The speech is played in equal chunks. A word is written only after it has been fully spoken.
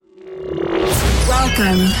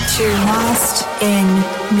Welcome to Lost in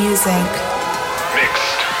Music.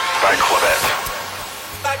 Mixed by Claudette.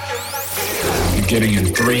 Beginning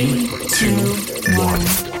in 3, 2, 1.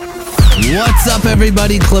 What's up,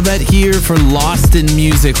 everybody? Claudette here for Lost in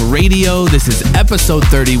Music Radio. This is episode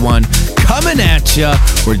 31 coming at ya.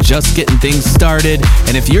 We're just getting things started.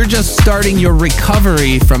 And if you're just starting your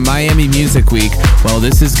recovery from Miami Music Week, well,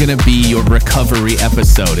 this is going to be your recovery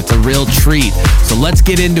episode. It's a real treat. So let's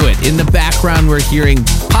get into it. In the background, we're hearing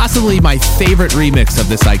possibly my favorite remix of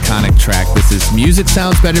this iconic track. This is Music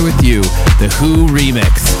Sounds Better With You, the Who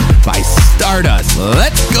remix by Stardust.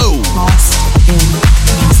 Let's go! Lost in Music.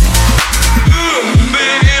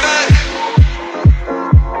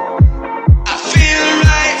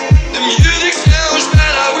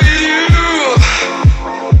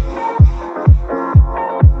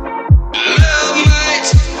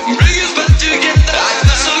 Bring it back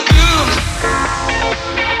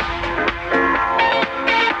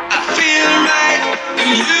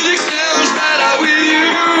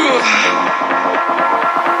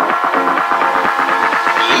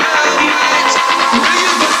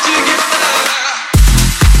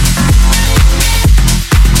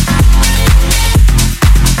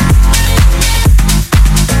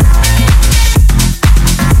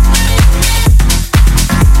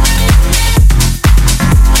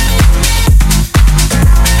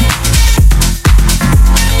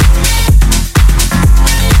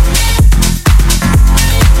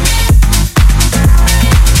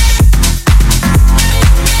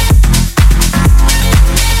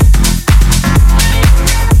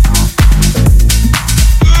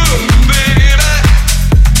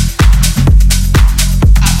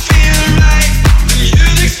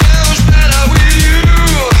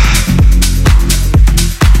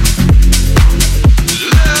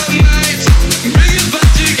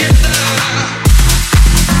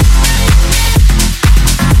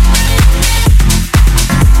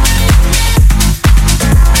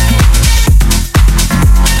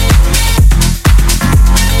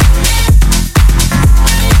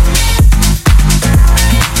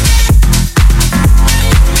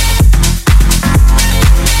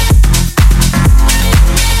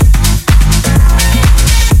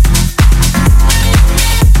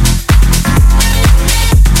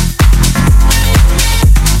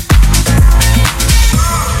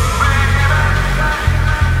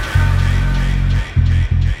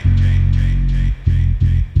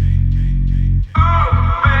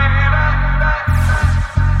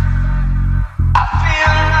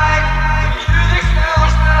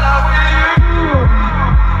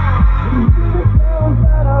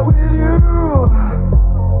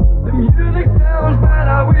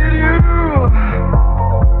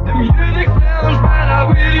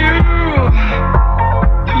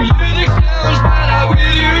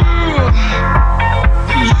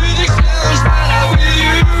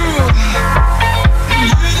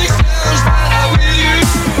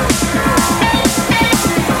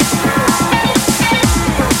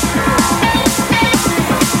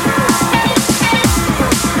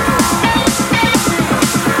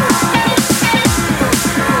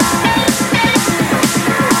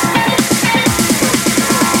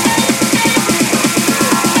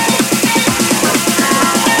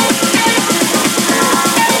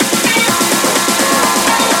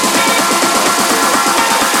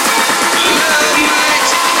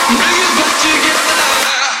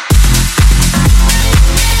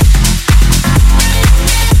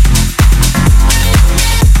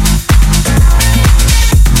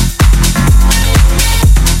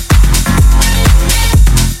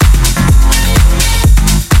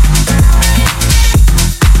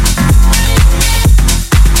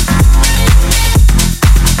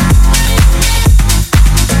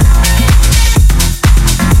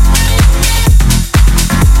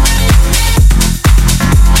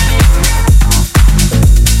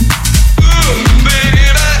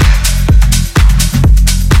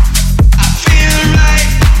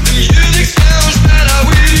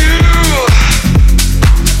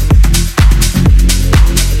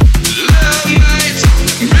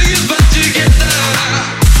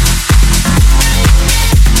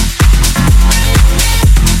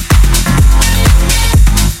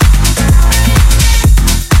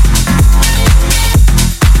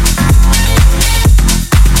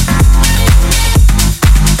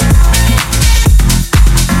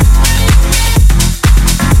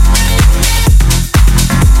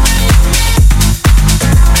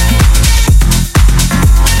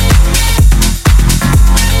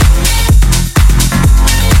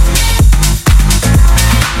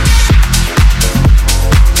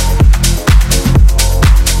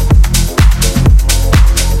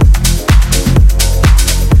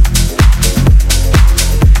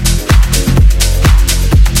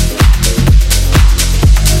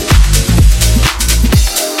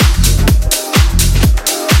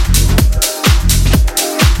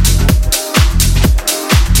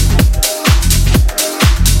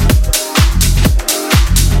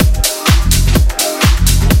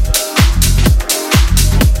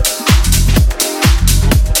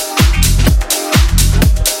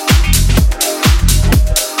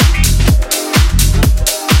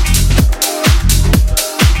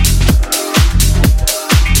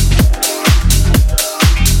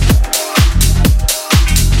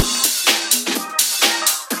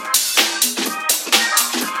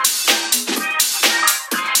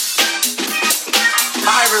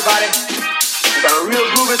everybody. We got a real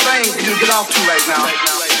groovy thing for you to get off to right now.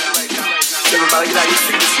 Everybody get out your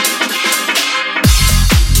seats.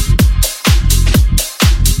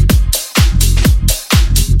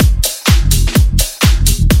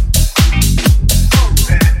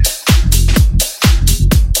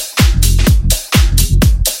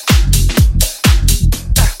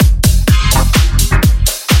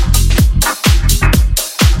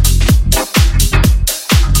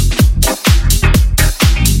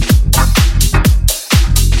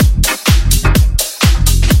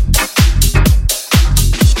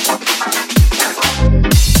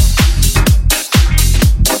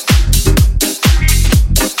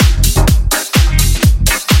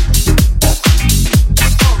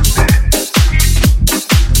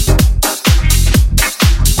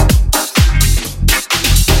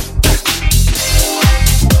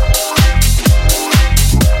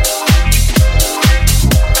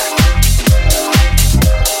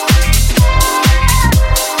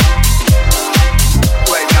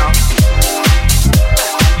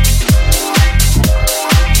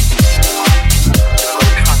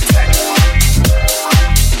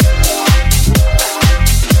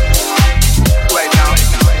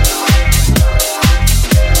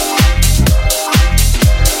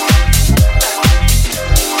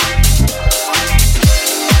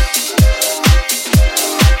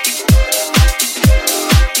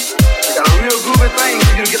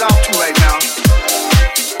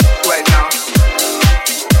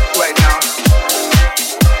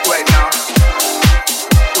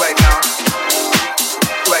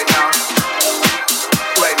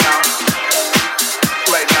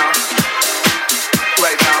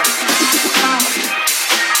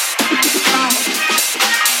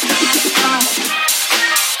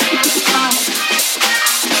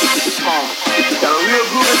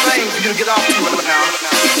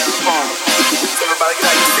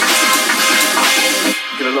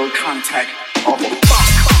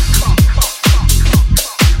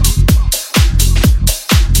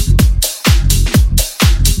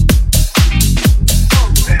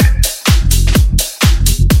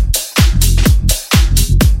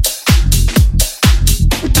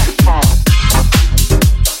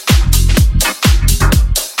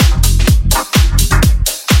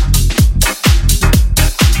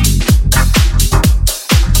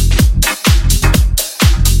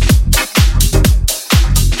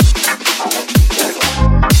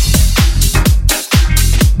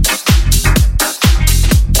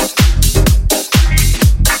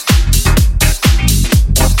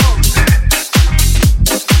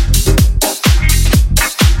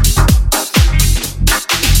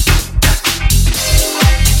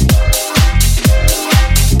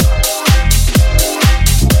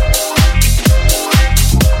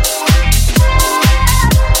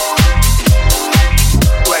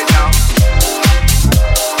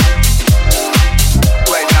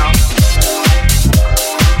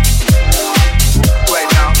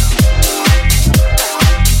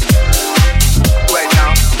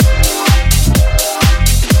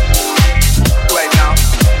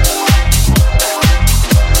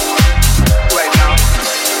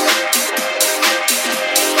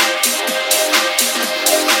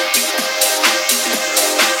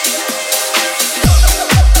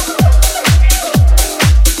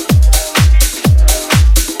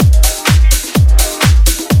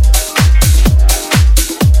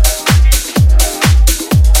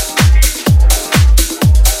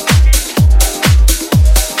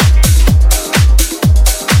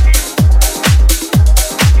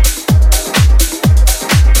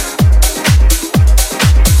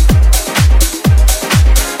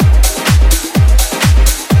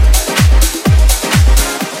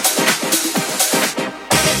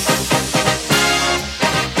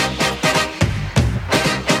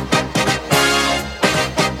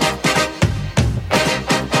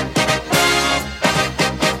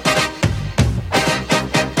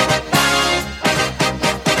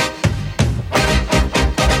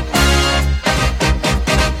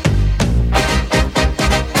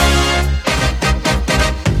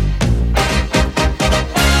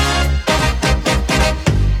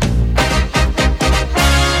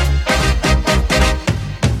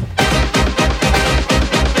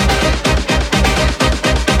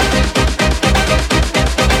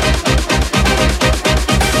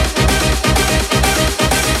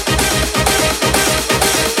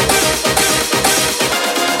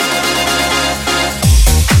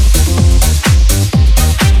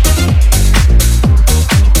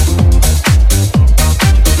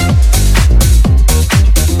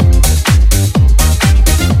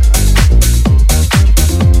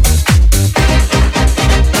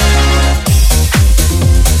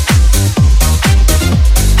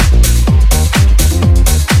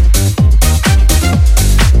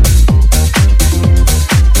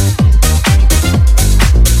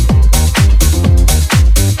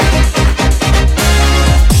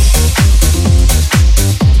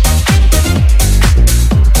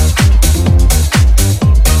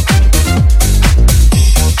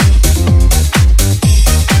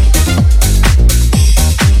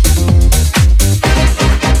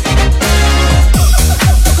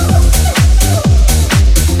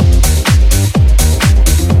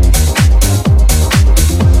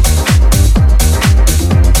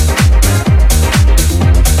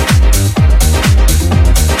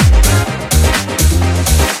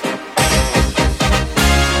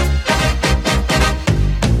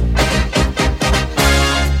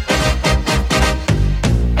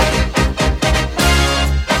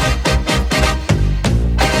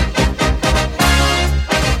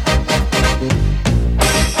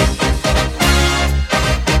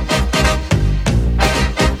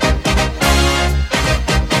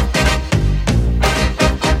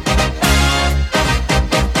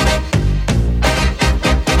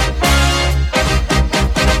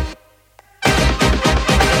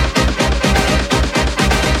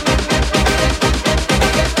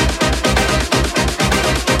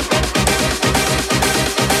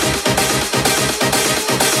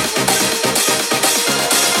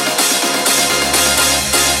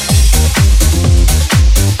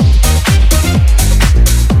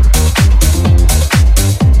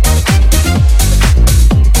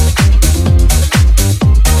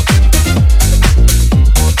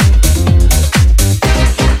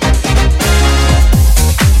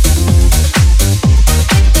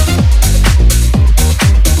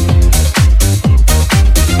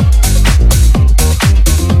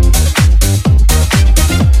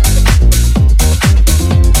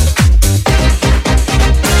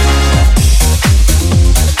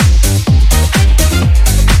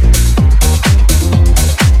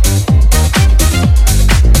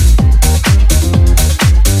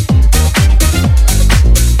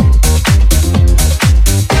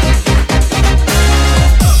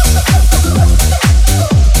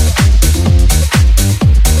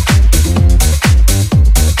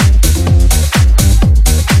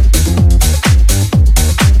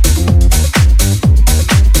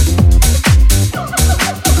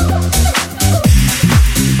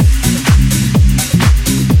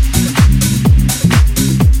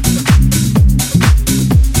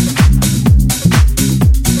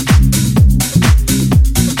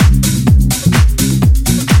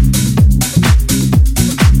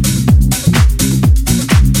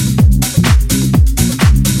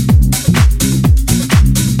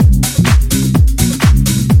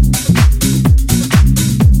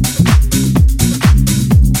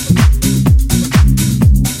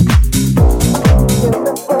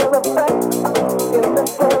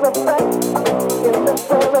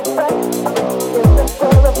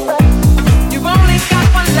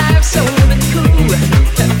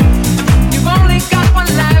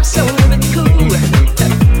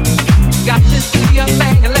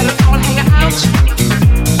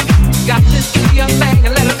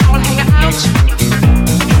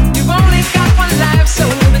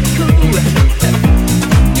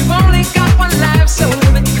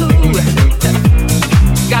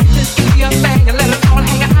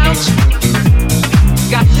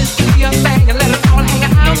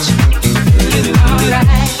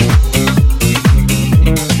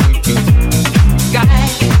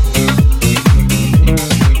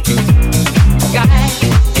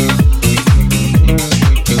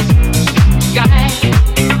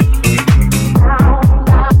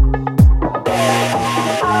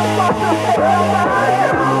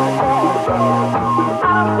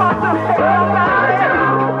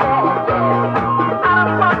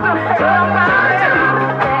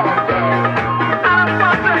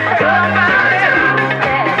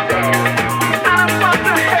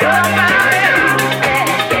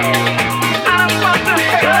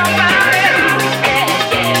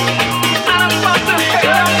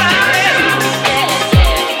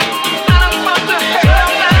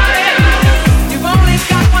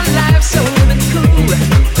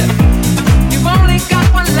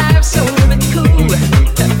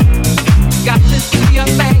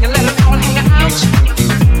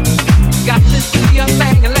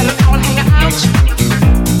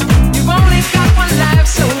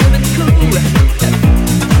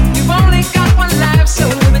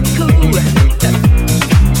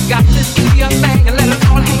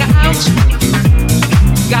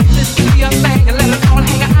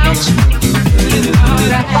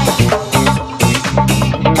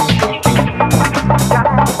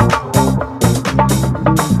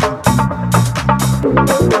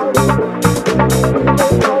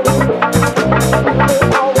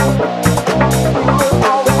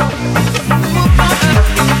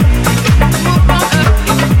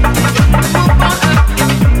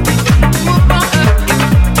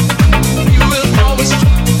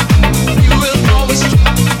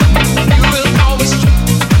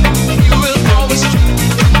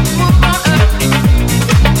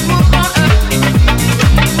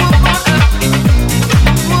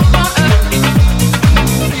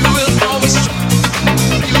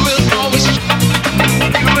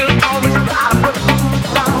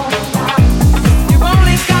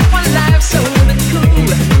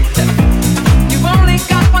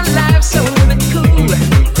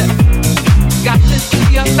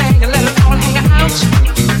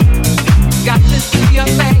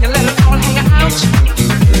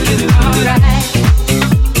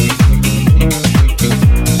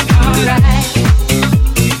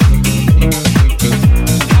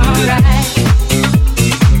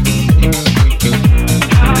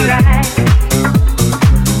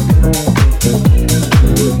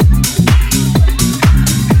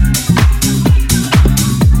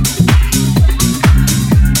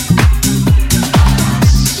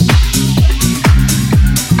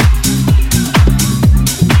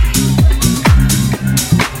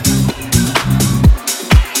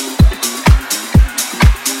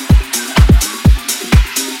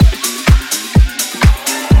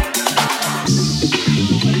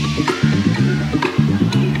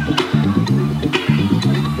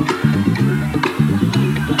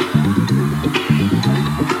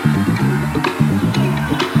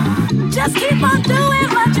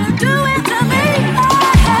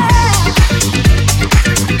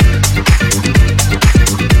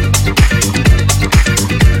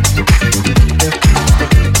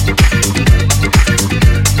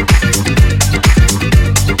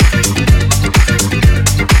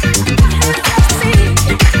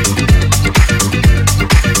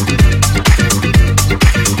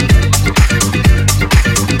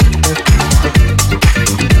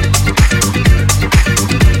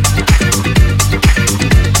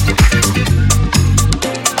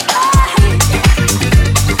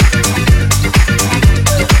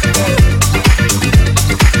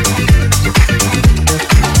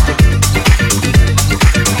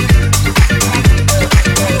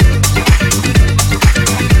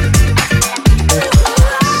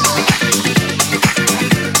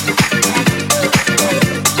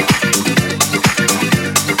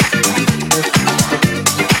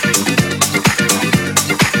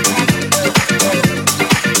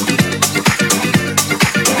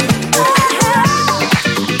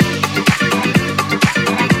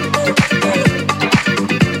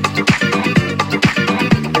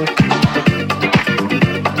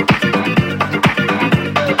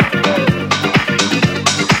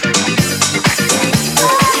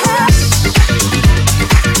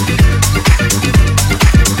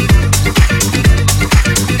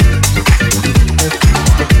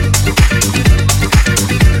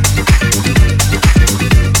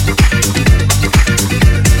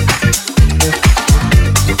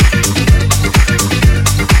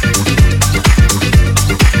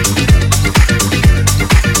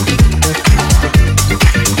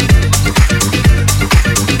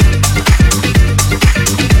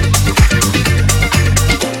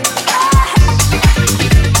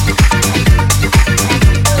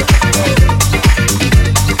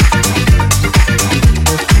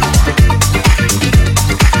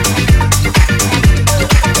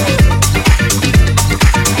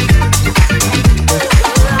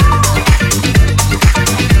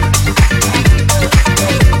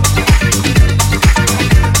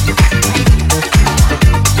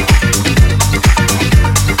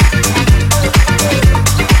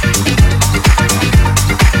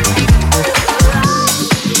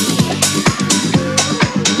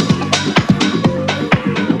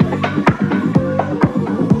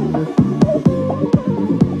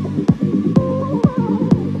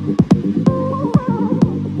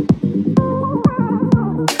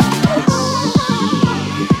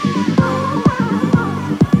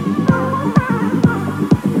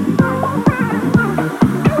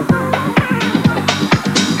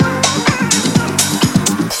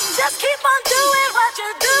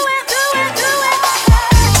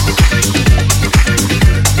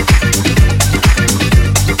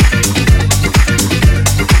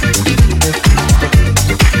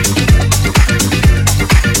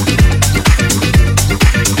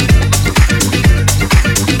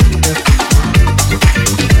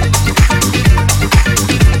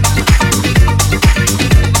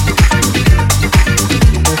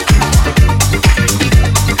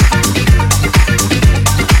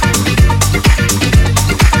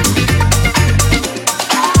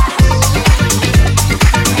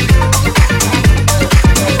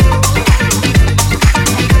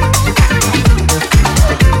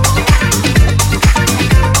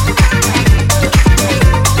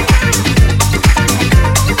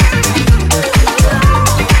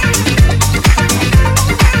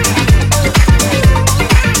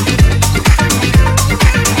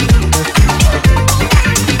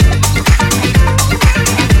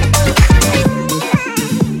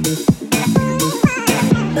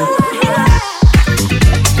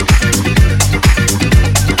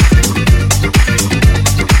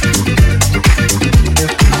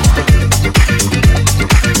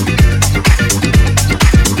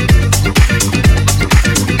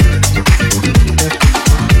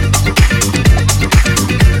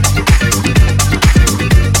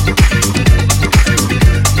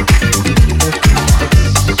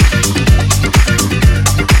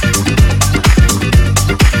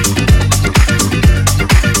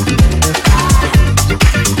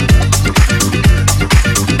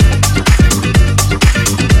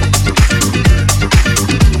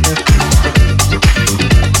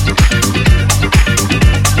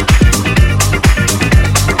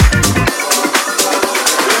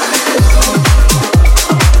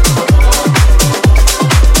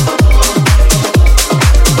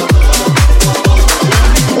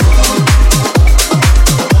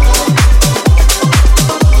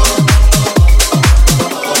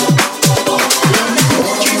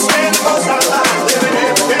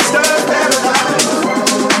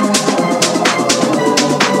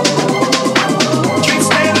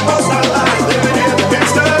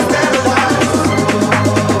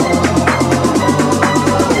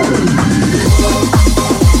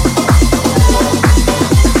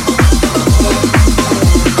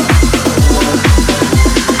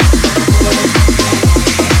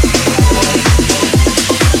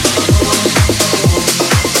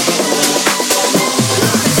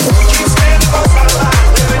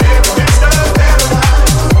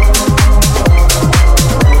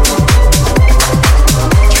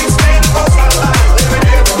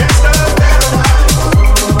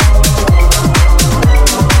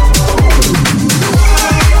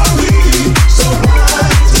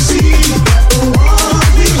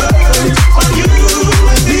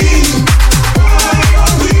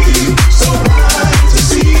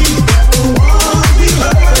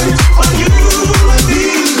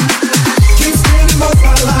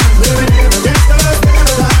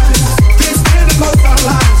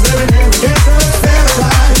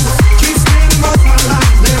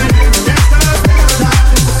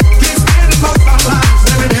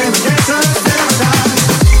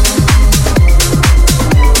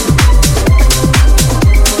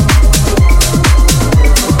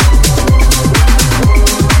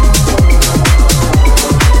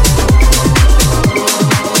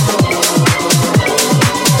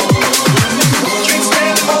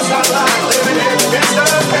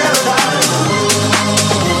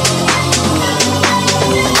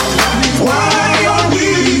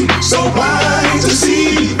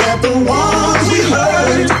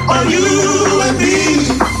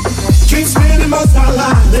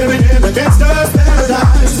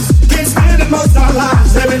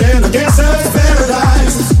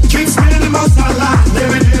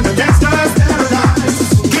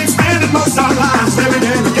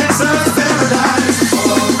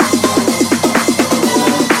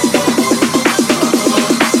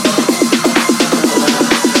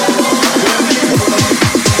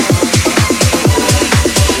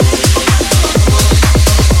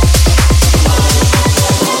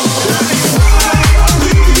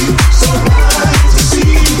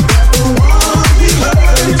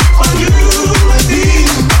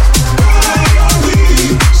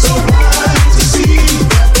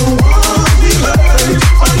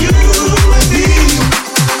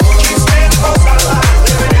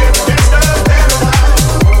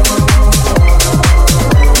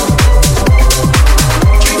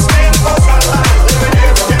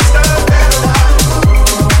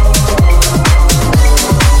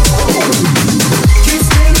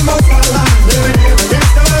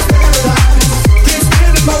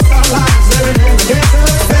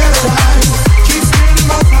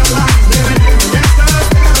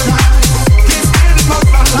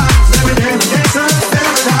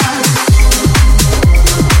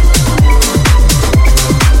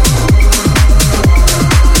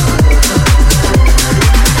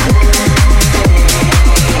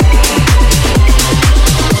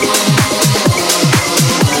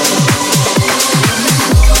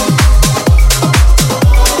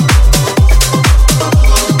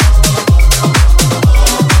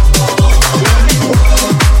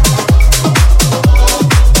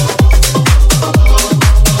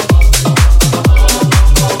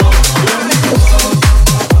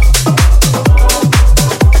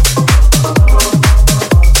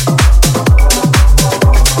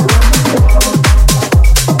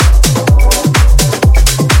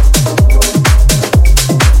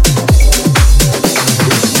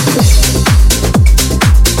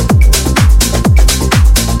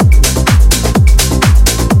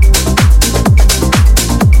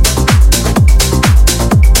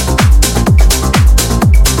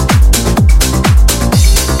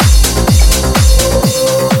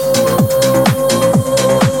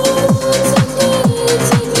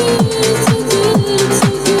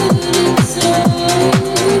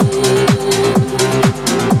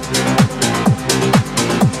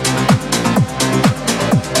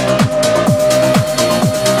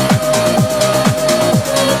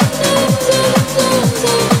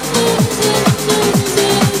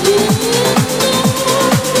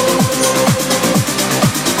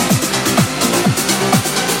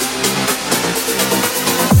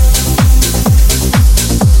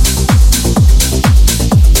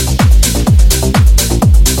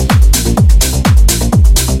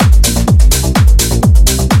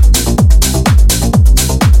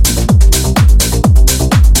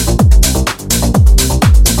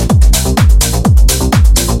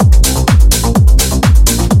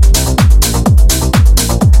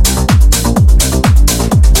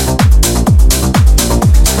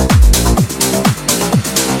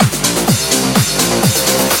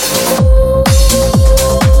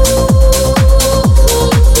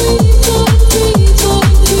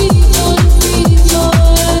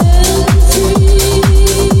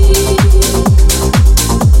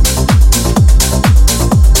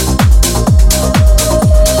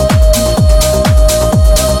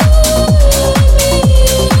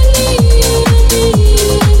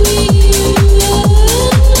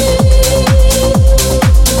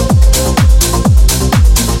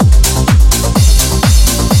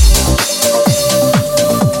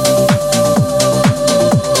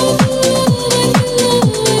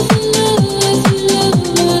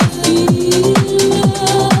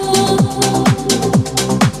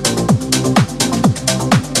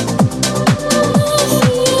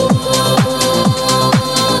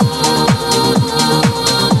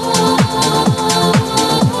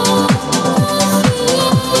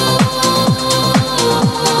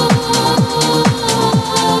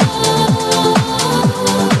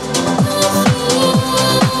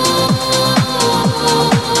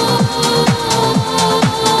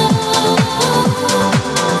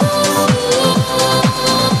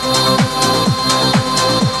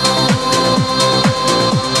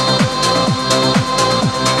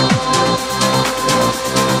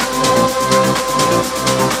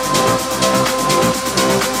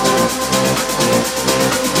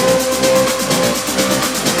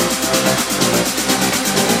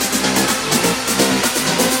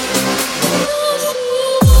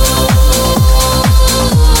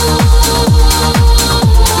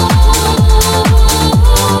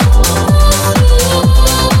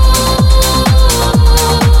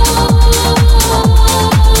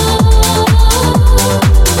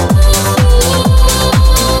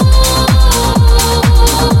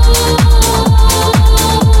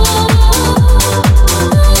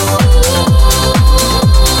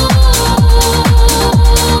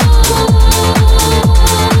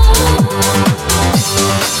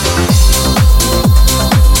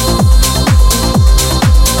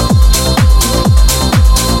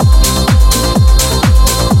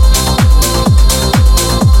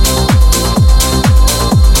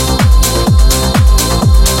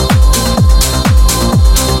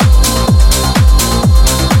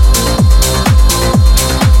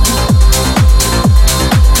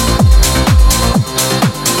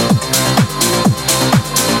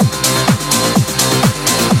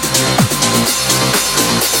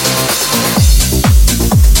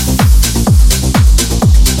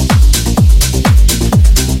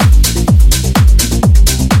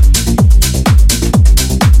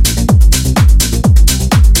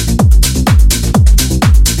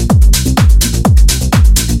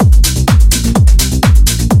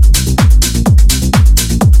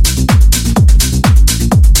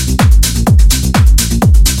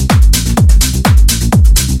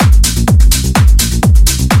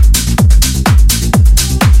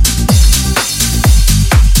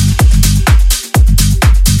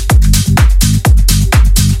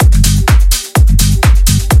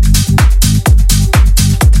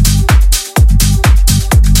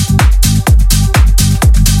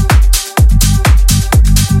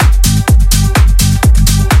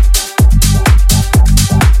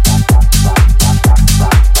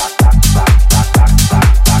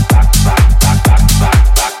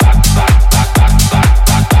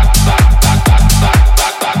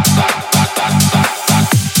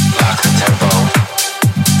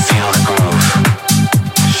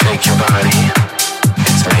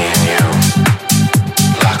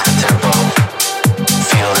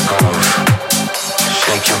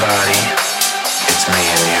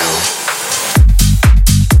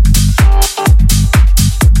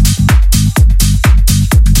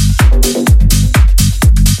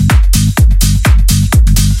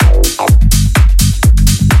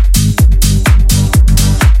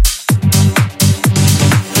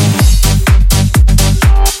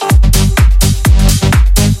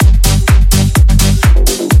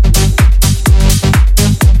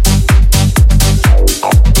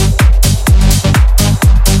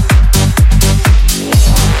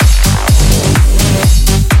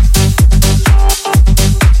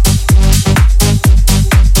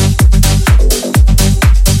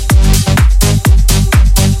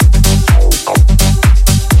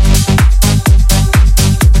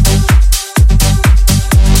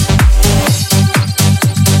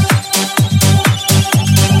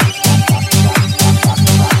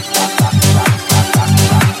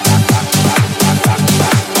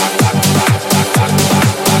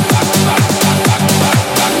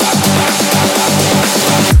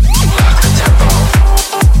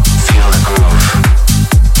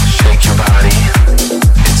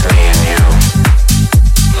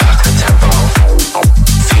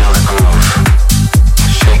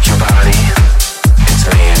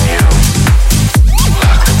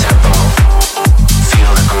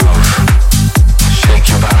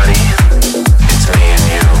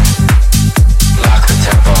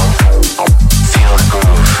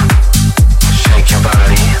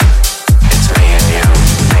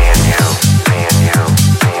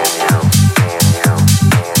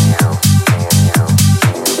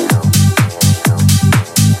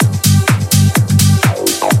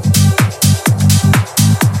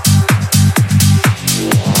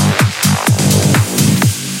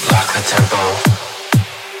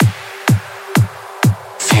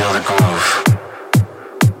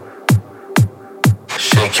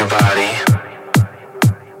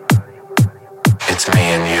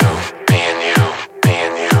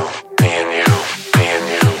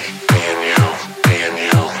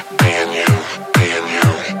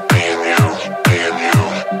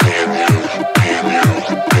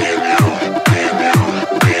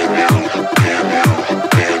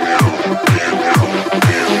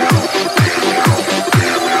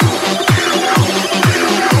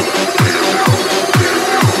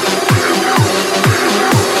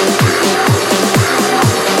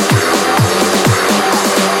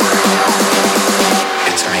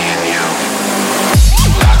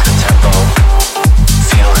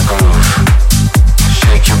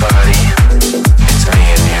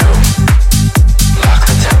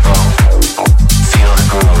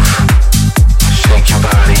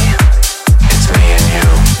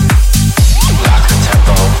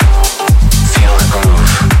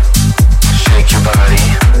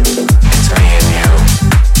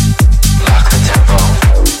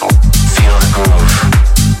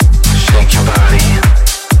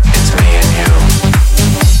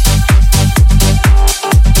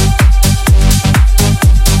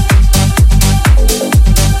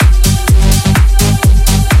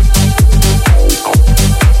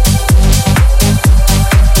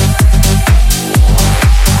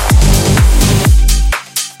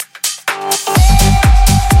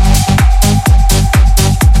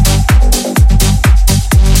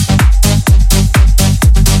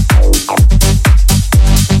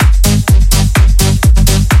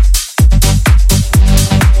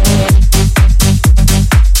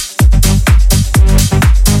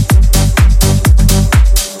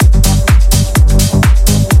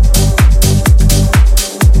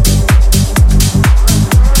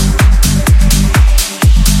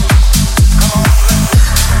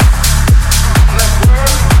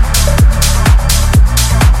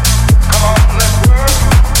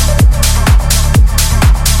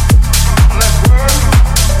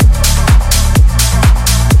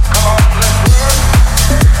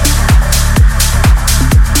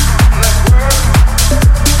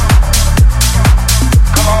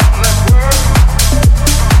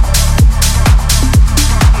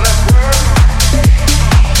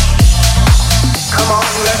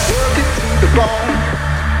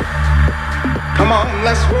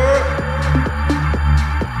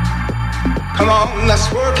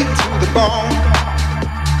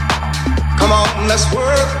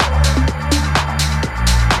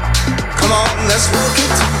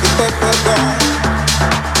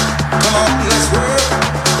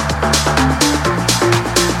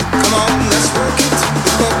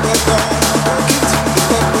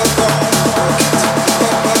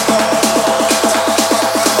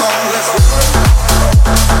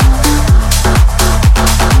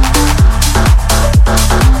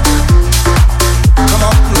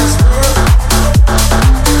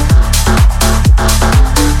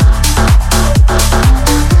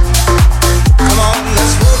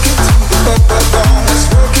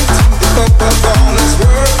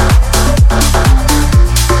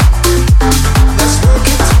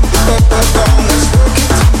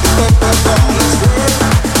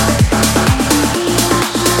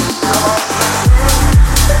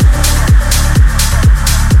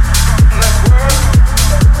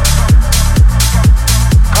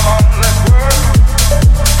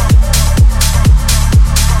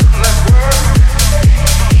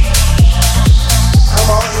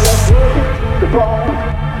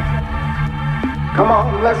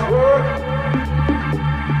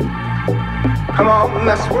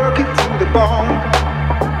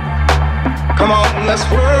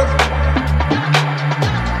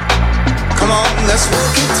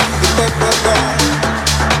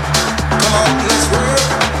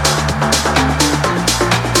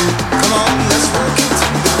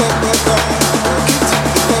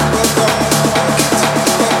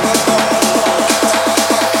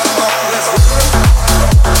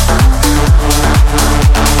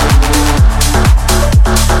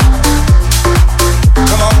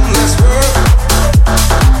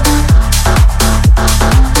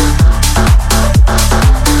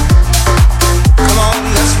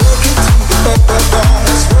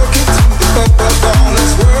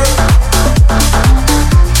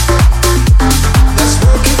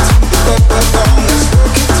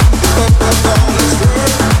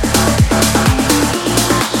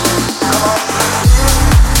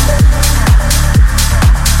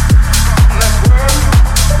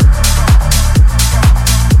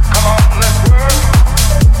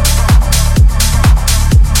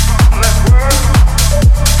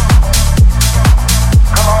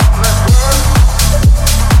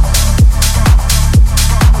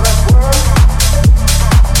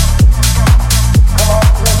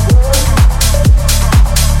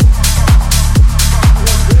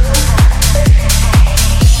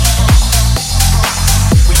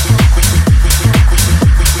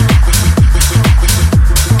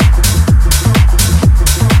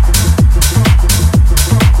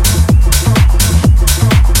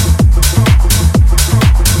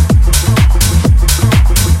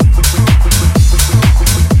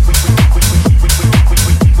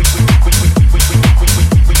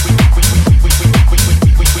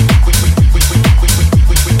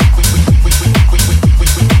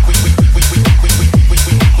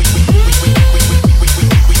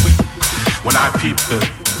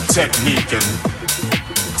 and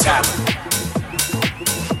talent.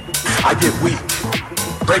 I get weak,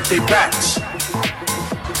 break their backs.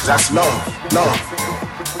 That's love, love.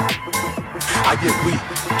 I get weak,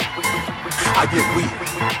 I get weak,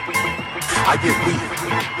 I get weak,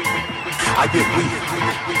 I get weak, I get weak,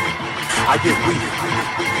 I get weak,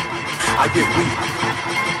 I get weak,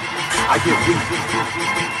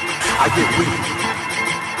 I get weak,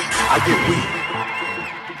 I get weak,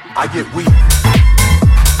 I get weak.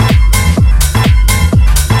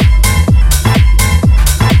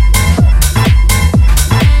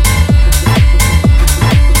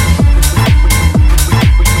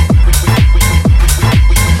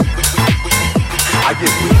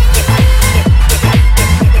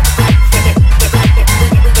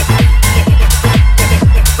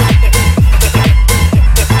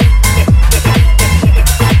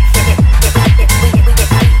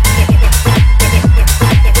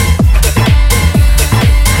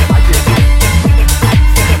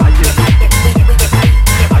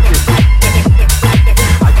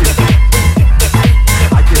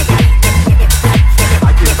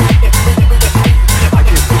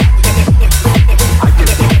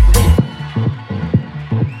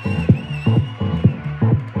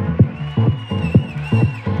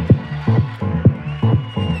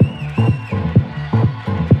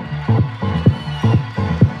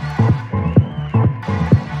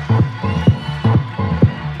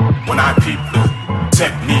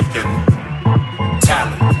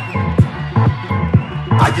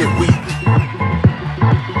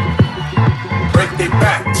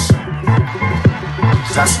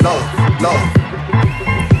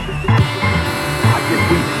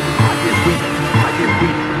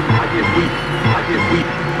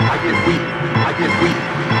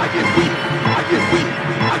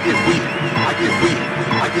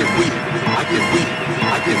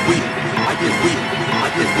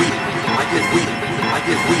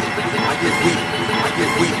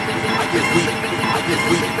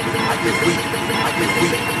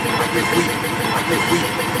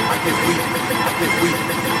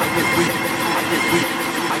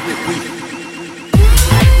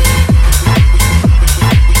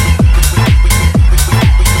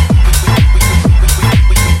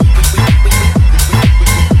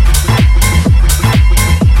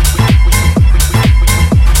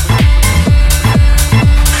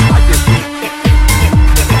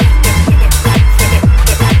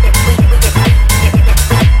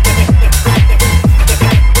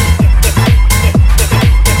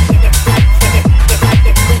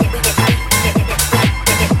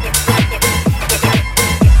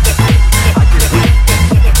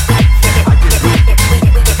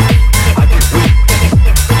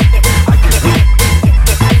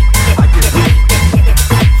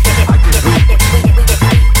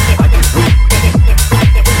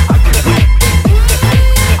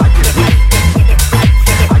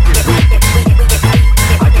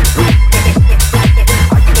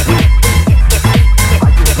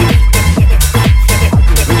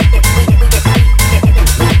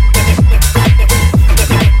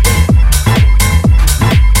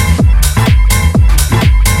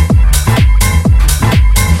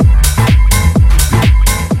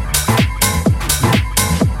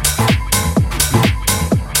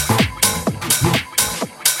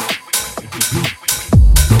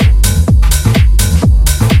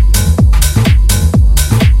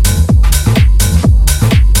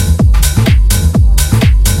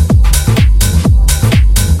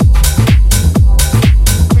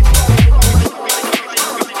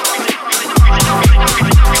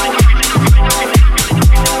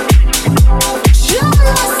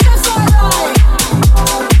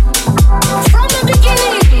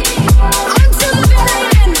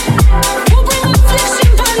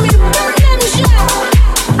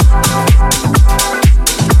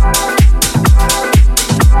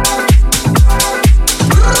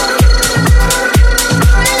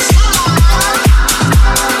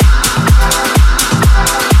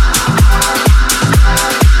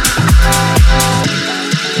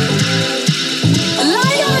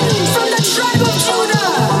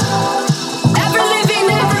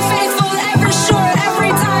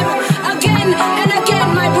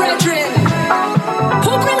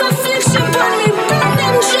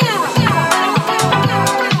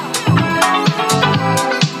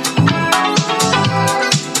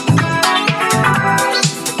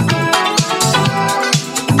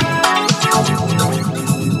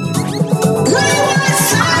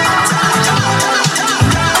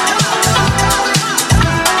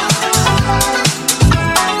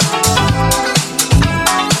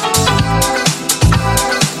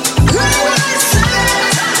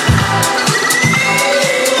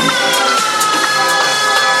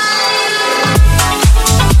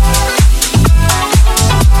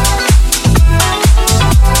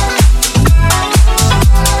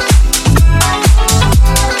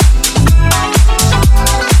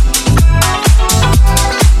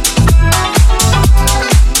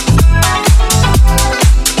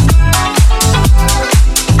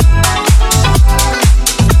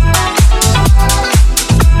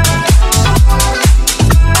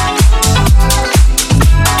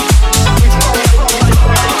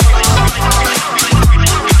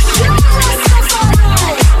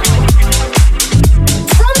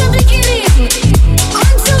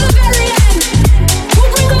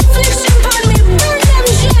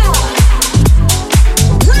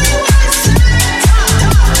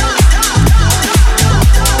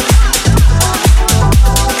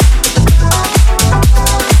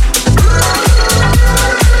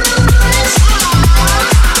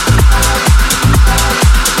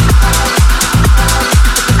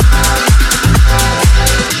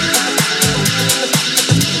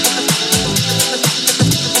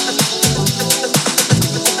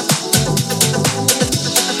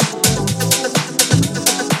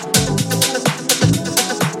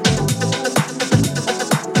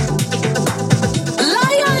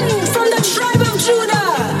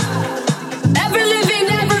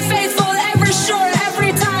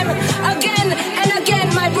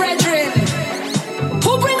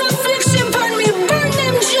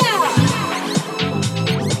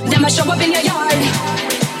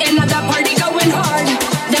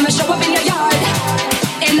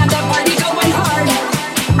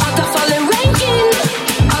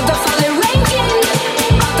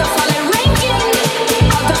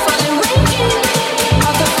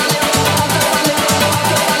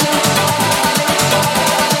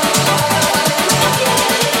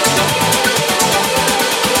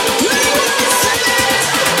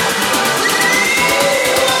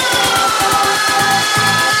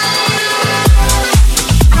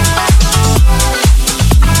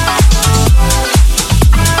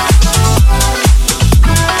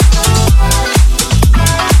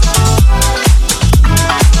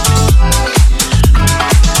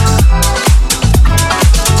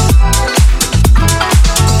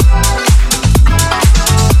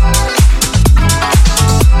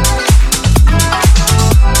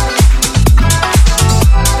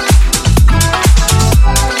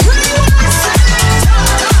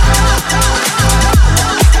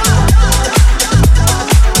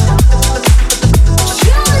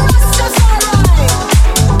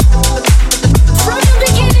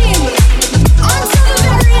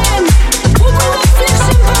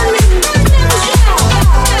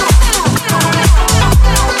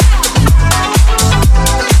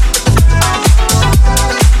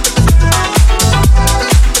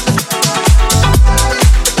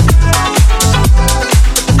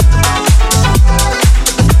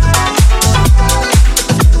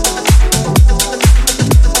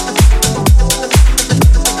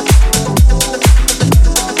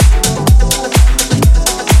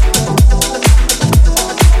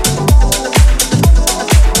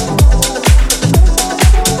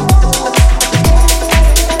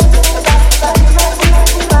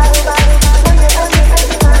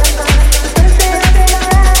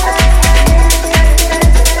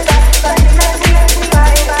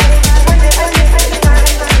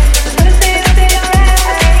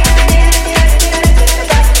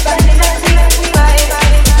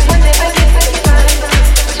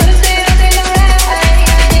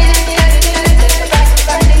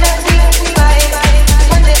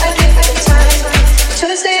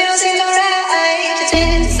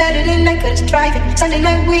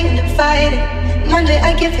 fight it. Monday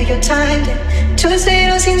I give you your time. Then Tuesday it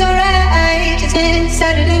all seems alright. Just in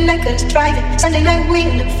Saturday night 'cause driving. Sunday night we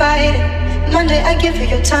end up fighting. Monday I give you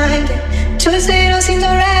your time. Then Tuesday it all seems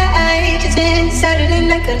alright. Just in Saturday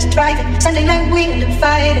night 'cause driving. Sunday night we end up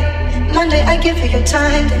fighting. Monday I give you your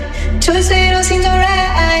time. Then Tuesday it all seems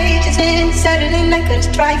alright. Just in Saturday night 'cause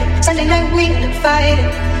driving. Sunday night we end up fighting.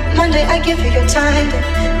 Monday I give you your time. Then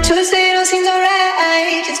Tuesday it all seems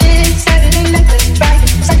alright. Just in Saturday night 'cause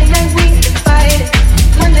driving. Sunday night we end up fighting.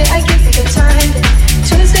 Monday I give you your time. Then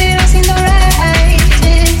Tuesday it all seems alright. Just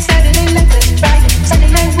in Saturday night 'cause driving. Sunday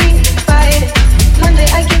night we end up fighting. Monday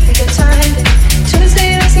I give you your time. Then Tuesday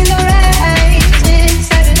it all seems alright. Just in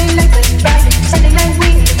Saturday night 'cause driving. Sunday night we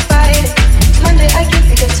end up fighting. Monday I give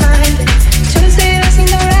you your time. Then Tuesday it all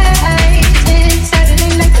seems alright. Just in Saturday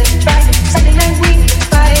night 'cause driving. Sunday night we end up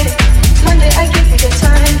fighting. Monday I give you your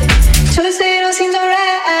time. Then Tuesday it all seems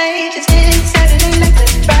alright. Just in Saturday night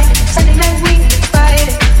 'cause driving. Sunday night we end up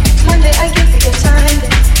fighting. Monday I give you your time.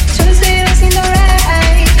 Then Tuesday it all seems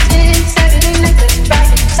alright. Just in Saturday night 'cause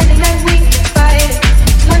driving. Sunday night we end up fighting.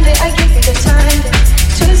 Monday I give you your time. Then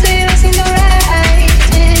Tuesday it all seems alright.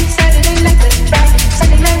 Just in Saturday night 'cause driving.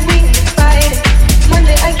 Sunday night we end up fighting.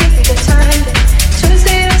 Monday I give you your time. Then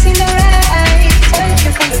Tuesday it all seems alright. Turn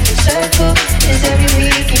your color to circle. Is every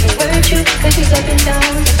week even worth you? 'Cause these up and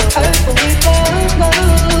downs are so hurtful. We both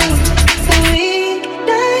move. The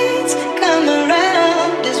weeknights come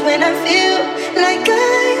around is when I feel like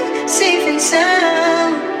I'm safe and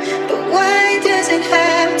sound. But why does it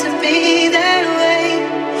have to be that way?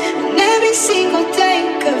 And every single day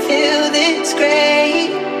can feel this great.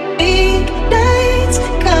 Weeknights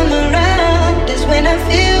come around is when I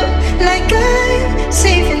feel like I'm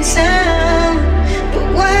safe and sound. But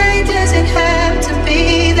why does it have to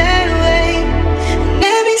be that way? And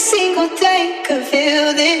every single day can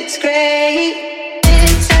feel this great.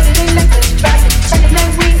 It's Saturday night 'cause driving. Sunday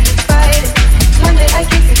night we end up fighting. Monday I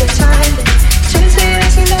give you your time. Then Tuesday it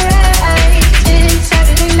all seems alright. It's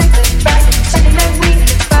Saturday night 'cause driving. Sunday night we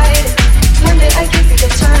end up fighting. Monday I give you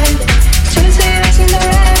your time. Then Tuesday it all seems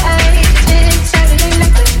alright. It's Saturday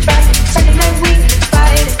night 'cause driving. Sunday night we end up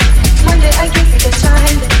fighting. Monday I give you your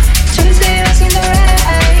time. Then Tuesday it all seems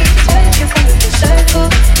alright. Touch your color to circle.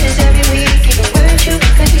 Is every week even worth you?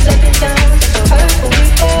 'Cause these up and downs are so hurtful. We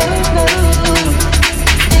both move.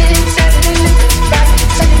 It's Saturday night 'cause driving.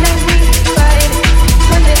 Sunday night we end up fighting.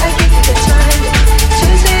 Monday I give you your time. Then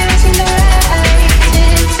Tuesday it all seems alright.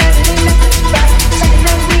 It's Saturday night 'cause driving. Sunday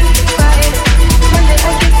night we end up fighting. Monday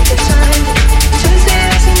I give you your time. Then Tuesday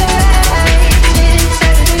it all seems alright. It's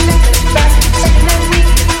Saturday night 'cause driving. Sunday night we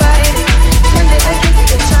end up fighting. Monday I give you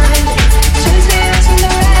your time. Then Tuesday it all seems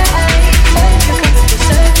alright. Touch your color to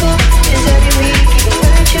circle. Is every week even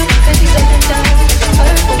worth you? 'Cause these up and downs are so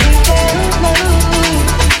hurtful. We both move.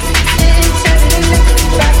 It's Saturday night 'cause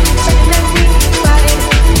driving. Sunday night we end up fighting.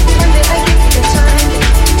 Monday I give you your time.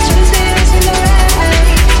 Then Tuesday it all seems alright.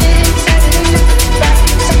 It's Saturday night 'cause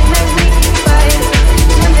driving. Sunday night we end up fighting.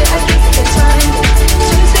 Monday I give you your time. Then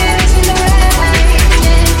Tuesday it all seems alright.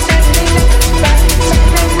 It's Saturday night 'cause driving.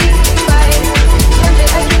 Sunday night we end up fighting. Monday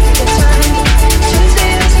I give you your time. Then Tuesday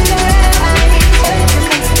it all seems alright. Turn your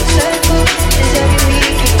color to circle. Is every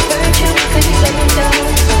week even worth you? 'Cause these up and downs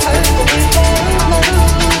are so hurtful. We both move.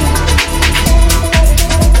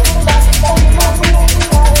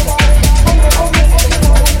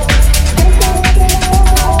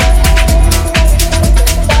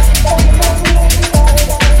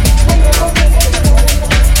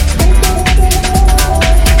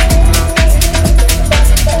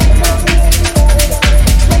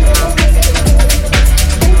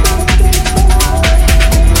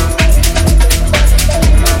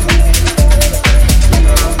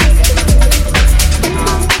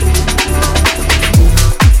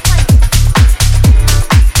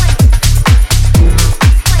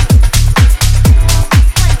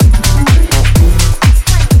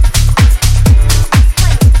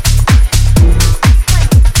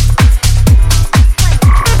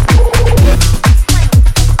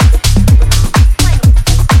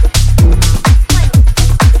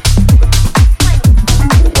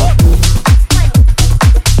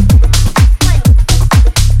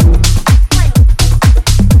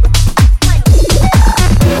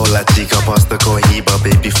 Hola chica, pasta cohiba.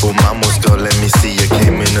 Baby, fumamos, girl, let me see you.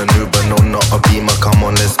 Came in an Uber, no, not a Beamer. Come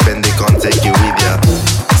on, let's spend it, can't take you with ya.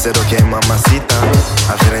 Said okay, mamacita,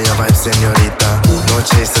 I feel in your vibe, señorita. No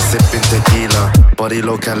chaser, sipping tequila. Body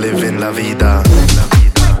loca, living la vida.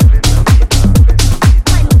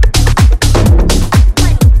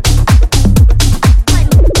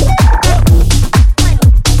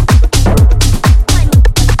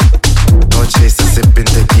 No chaser, sipping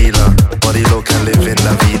tequila.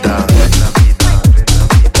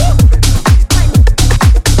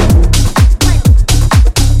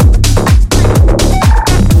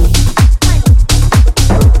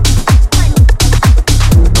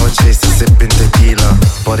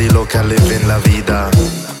 loca, living la vida.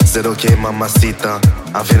 Said okay, mamacita,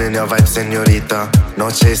 I'm feeling your vibe, señorita. No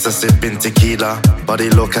chaser, sipping tequila. Body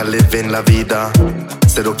loca, living la vida.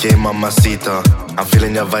 Said okay, mamacita, I'm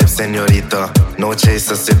feeling your vibe, señorita. No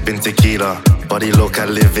chaser, sipping tequila. Body loca,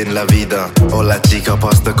 living la vida. Hola chica,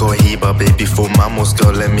 pasta cohiba. Baby, fumamos,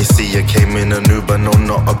 girl, let me see you. Came in an Uber, no,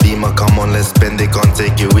 not a Beamer. Come on, let's spend it, gon'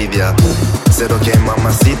 take you with ya. Said okay,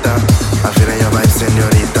 mamacita, I'm feeling your vibe,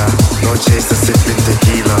 señorita. No chaser, sipping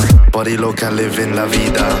tequila. Body loca, living la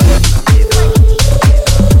vida.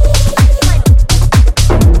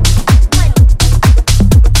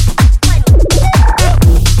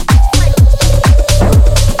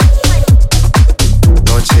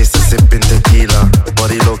 No chaser, sipping tequila.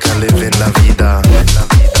 Body loca, living la vida.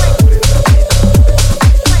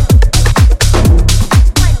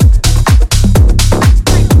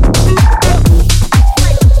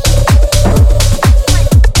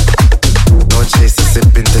 No chaser,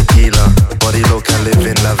 sipping tequila. Body loca,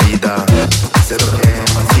 living la vida. Said okay,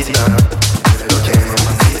 mamacita. Said okay,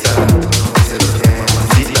 mamacita. Said okay,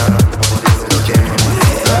 mamacita. Said okay,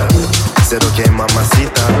 mamacita. Said okay,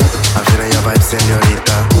 mamacita. I'm feeling your vibe,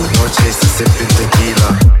 señorita. No chaser, sipping tequila.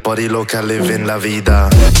 Body loca, living la vida.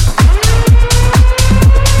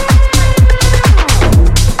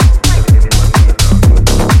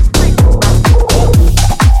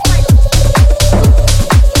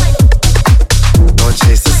 No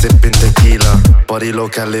chaser, sipping tequila. Body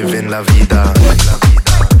loca, living la vida.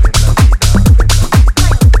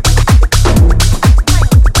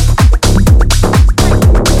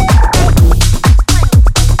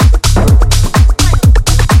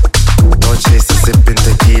 No chaser, sipping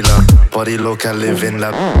tequila. Body loca, living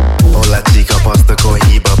la. Hola chica, pasta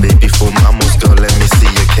cohiba. Baby, fumamos, girl, let me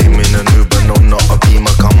see you. Came in an Uber, no, not a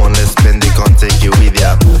Beamer. Come on, let's spend it, gon' take you with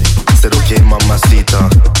ya. Said okay, mamacita,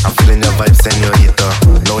 I'm feeling your vibe, señorita.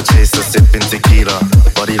 No chaser, sipping tequila.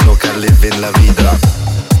 Body loca, living la vida.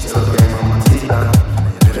 Said okay, mamacita.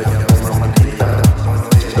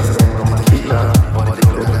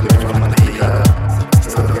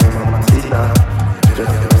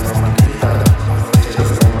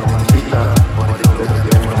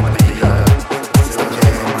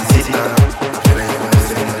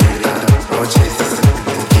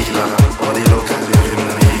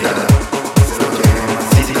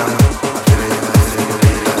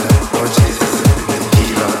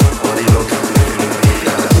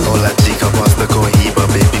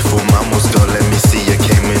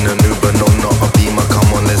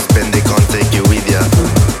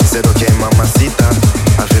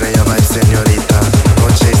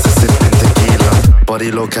 Body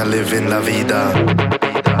loca, living la vida.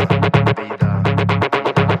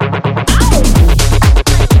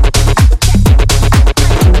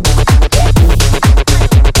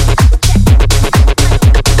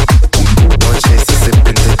 No chaser,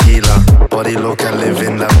 sipping tequila. Body loca,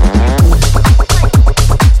 living la.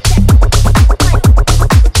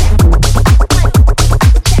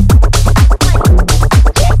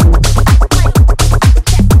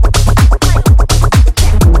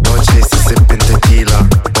 No chaser, sipping tequila.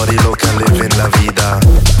 Body loca, living la vida.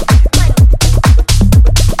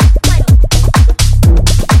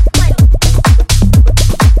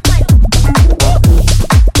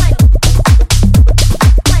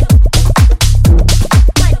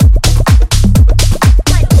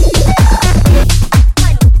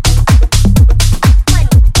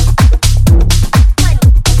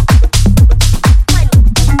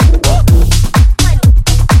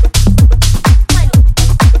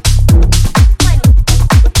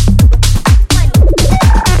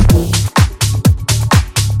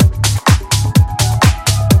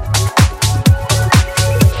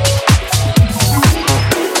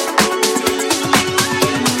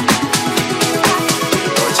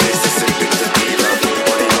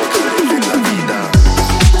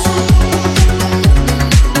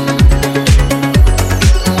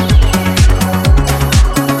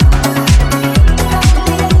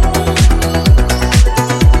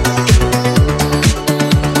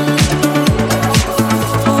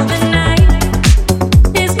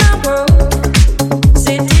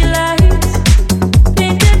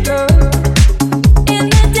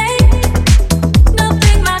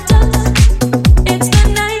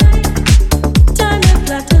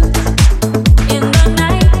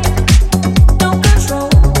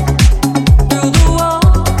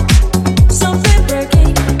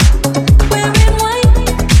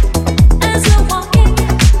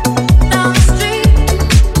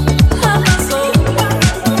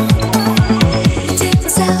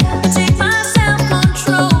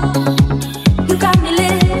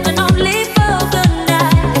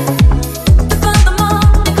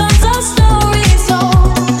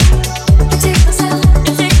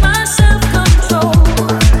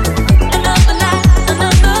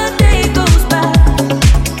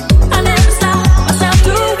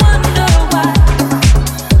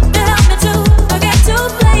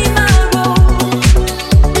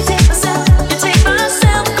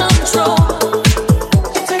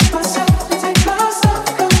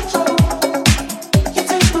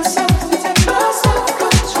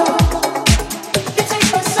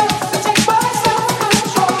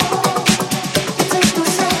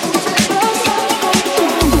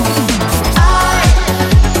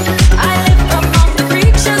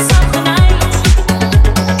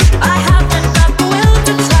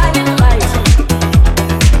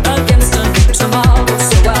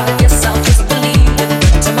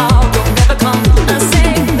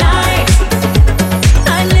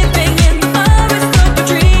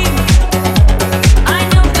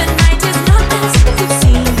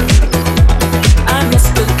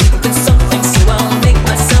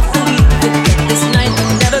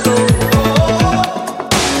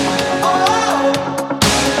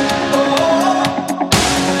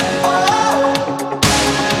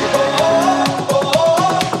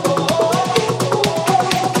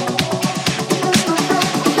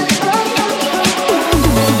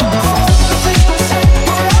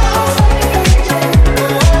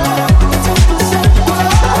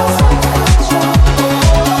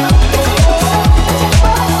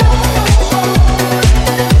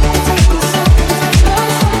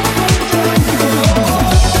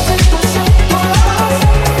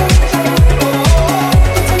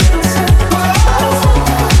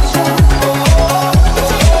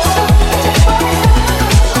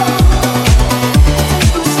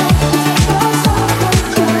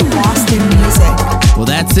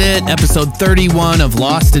 That's it. Episode 31 of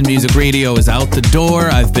Lost in Music Radio is out the door.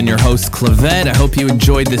 I've been your host, Clavette. I hope you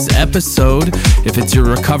enjoyed this episode. If it's your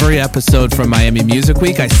recovery episode from Miami Music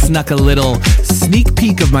Week, I snuck a little sneak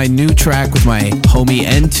peek of my new track with my homie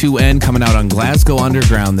N2N coming out on Glasgow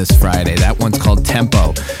Underground this Friday. That one's called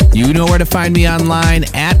Tempo. You know where to find me online,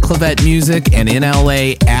 at Clavette Music, and in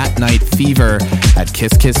LA at Night Fever at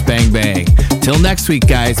Kiss Kiss Bang Bang. Till next week,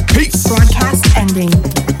 guys. Peace. Broadcast ending.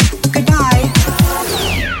 Goodbye.